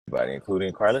everybody,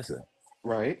 including Carlissa.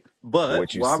 Right. But But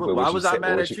what you s- but why what you was I said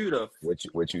mad at you though?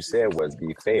 what you said was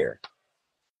be fair.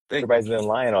 Thank you. Everybody's been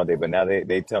lying all day, but now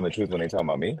they tell the truth when they talk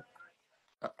about me.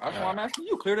 That's why I'm asking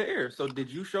you. Clear the air. So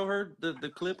did you show her the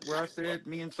clip where I said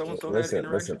me and so had Listen.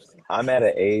 interactions? I'm at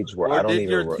an age where Or I don't did even.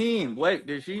 your team wait?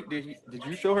 Did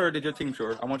you show her? Or did your team show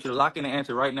her? I want you to lock in the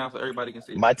answer right now so everybody can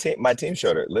see it. My team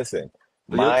showed it. Listen,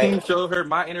 So your my team showed her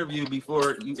my interview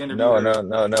before you interviewed no, her. no,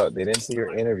 no, no. They didn't see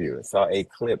your interview. They saw a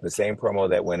clip, the same promo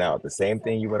that went out. The same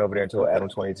thing you went over there and told Okay. Adam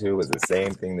 22 was the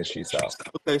same thing that she saw.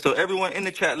 Okay. So everyone in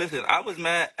the chat, listen. I was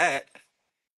mad at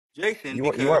Jason You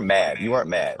because weren't mad. You weren't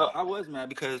mad. I was mad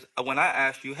because when I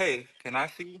asked you, hey, can I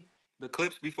see the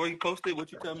clips before you post it?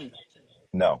 What you tell me?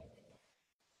 No.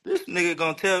 This nigga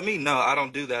gonna tell me no. I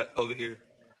don't do that over here.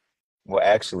 Well,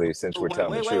 actually, since So we're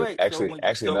telling the truth, wait. actually,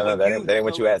 So no, when that ain't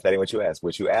what so you asked. That ain't what you asked.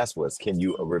 What you asked was, can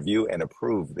you review and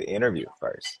approve the interview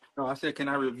first? no, I said, can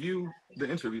I review the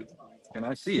interview? Can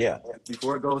I see it Yeah.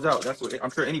 before it goes out? That's what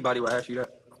I'm sure anybody will ask you that.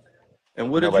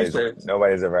 And what did you say?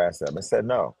 Nobody's ever asked that. I said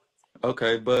no.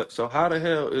 Okay, but so how the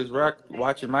hell is Rock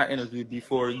watching my interview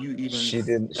before you even?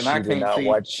 And I She did can't not see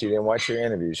watch. She didn't watch your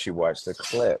interview. She watched the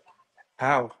clip.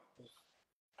 how.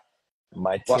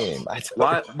 My Why? team. I told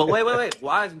Why? But wait.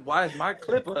 Why is my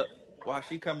clip up? Why is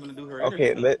she coming to do her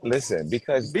Okay, interview? listen,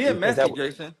 You being because that messy,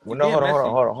 Jason. well, You no, being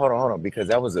messy. hold on, because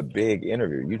that was a big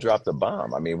interview. You dropped a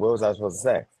bomb. I mean, what was I supposed to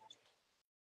say?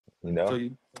 You So know?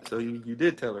 you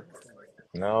did tell her.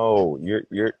 No,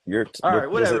 All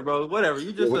right, there's whatever, bro. Whatever.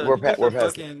 You just we're a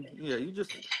past it. fucking yeah.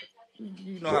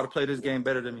 You know how We're, to play this game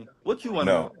better than me. What you want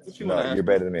to no, know? What you want no, to you're ask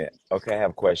me? better than me. Okay, I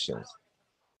have questions.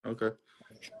 Okay.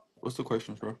 What's the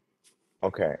question, bro?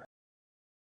 Okay.